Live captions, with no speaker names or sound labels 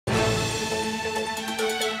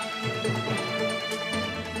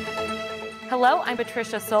Hello, I'm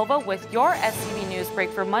Patricia Silva with your SCV News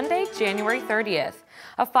Break for Monday, January 30th.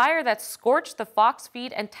 A fire that scorched the Fox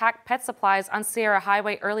Feed and Tack Pet Supplies on Sierra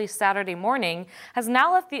Highway early Saturday morning has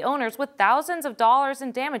now left the owners with thousands of dollars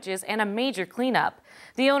in damages and a major cleanup.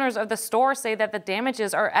 The owners of the store say that the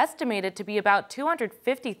damages are estimated to be about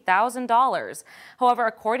 $250,000. However,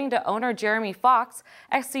 according to owner Jeremy Fox,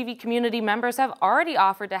 SCV community members have already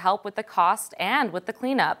offered to help with the cost and with the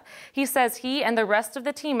cleanup. He says he and the rest of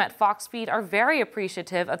the team at Fox Feed are very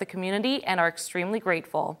appreciative of the community and are extremely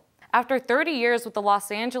grateful. After 30 years with the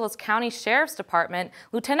Los Angeles County Sheriff's Department,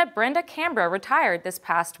 Lieutenant Brenda Cambra retired this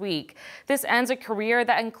past week. This ends a career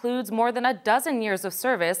that includes more than a dozen years of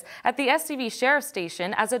service at the SCV Sheriff's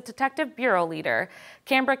Station as a Detective Bureau leader.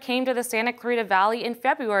 Cambra came to the Santa Clarita Valley in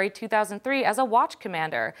February 2003 as a watch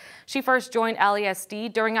commander. She first joined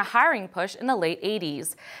LASD during a hiring push in the late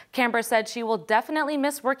 80s. Cambra said she will definitely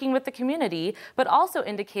miss working with the community, but also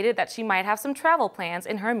indicated that she might have some travel plans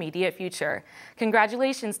in her immediate future.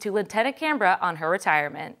 Congratulations to Lieutenant Cambra on her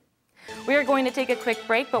retirement. We are going to take a quick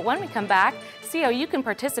break, but when we come back, see how you can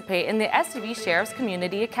participate in the SCV Sheriff's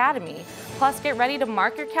Community Academy. Plus, get ready to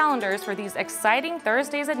mark your calendars for these exciting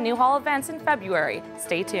Thursdays at Newhall events in February.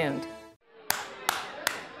 Stay tuned.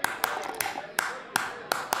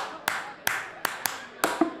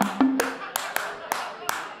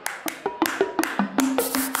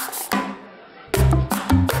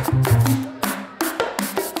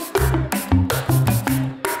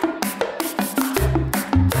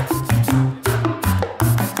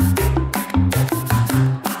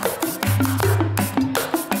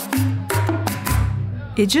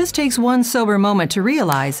 It just takes one sober moment to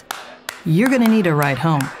realize you're going to need a ride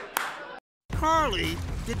home. Carly,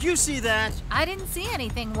 did you see that? I didn't see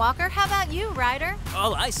anything, Walker. How about you, Ryder?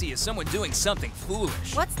 All I see is someone doing something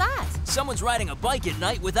foolish. What's that? Someone's riding a bike at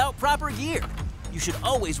night without proper gear. You should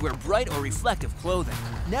always wear bright or reflective clothing.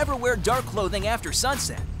 Never wear dark clothing after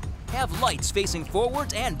sunset. Have lights facing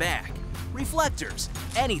forwards and back. Reflectors,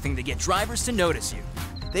 anything to get drivers to notice you.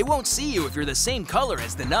 They won't see you if you're the same color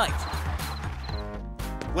as the night.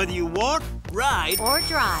 Whether you walk, ride, or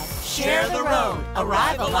drive, share the road.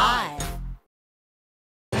 Arrive alive.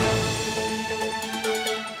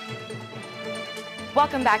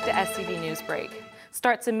 Welcome back to SCV News Break.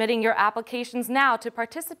 Start submitting your applications now to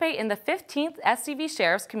participate in the 15th SCV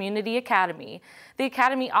Sheriff's Community Academy. The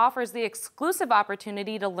Academy offers the exclusive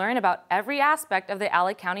opportunity to learn about every aspect of the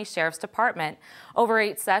LA County Sheriff's Department. Over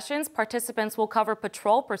 8 sessions, participants will cover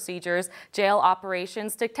patrol procedures, jail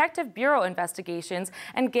operations, detective bureau investigations,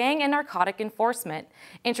 and gang and narcotic enforcement.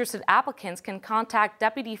 Interested applicants can contact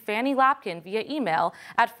Deputy Fanny Lapkin via email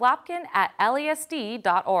at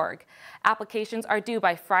flapkin@lasd.org. Applications are due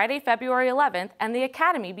by Friday, February 11th, and the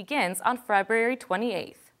Academy begins on February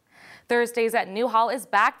 28th. Thursdays at Newhall is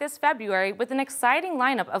back this February with an exciting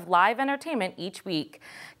lineup of live entertainment each week.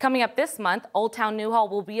 Coming up this month, Old Town Newhall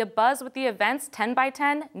will be abuzz with the events 10 by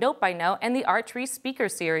 10, Note by Note, and the Art Tree Speaker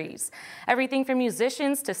Series. Everything from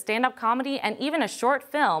musicians to stand-up comedy and even a short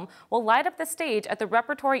film will light up the stage at the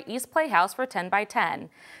Repertory East Playhouse for 10 by 10.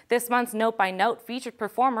 This month's Note by Note featured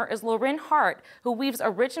performer is Lauren Hart, who weaves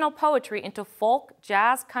original poetry into folk,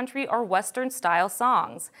 jazz, country, or Western style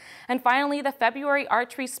songs. And finally, the February Art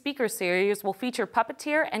Tree Speaker Series will feature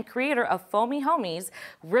puppeteer and creator of Foamy Homies,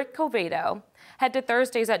 Rick Covedo. Head to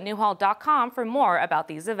thursdaysatnewhall.com for more about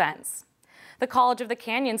these events. The College of the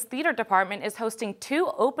Canyons Theater Department is hosting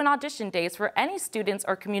 2 open audition days for any students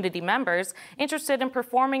or community members interested in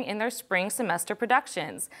performing in their spring semester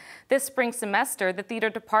productions. This spring semester, the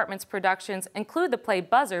theater department's productions include the play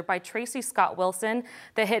Buzzer by Tracy Scott Wilson,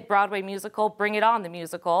 the hit Broadway musical Bring It On the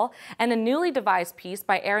Musical, and a newly devised piece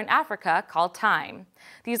by Aaron Africa called Time.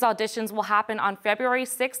 These auditions will happen on February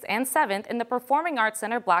 6th and 7th in the Performing Arts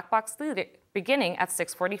Center Black Box Theater, beginning at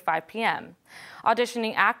 6:45 p.m.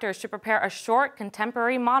 Auditioning actors should prepare a short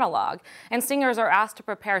contemporary monologue, and singers are asked to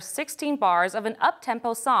prepare 16 bars of an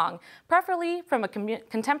up-tempo song, preferably from a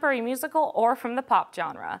contemporary musical or from the pop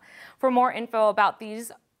genre. For more info about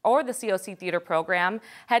these or the COC Theater program,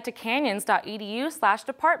 head to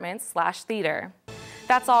canyons.edu/departments/theater.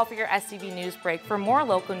 That's all for your SCV News Break. For more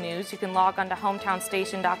local news, you can log on to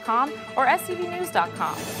hometownstation.com or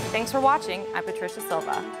scvnews.com. Thanks for watching. I'm Patricia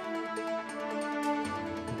Silva.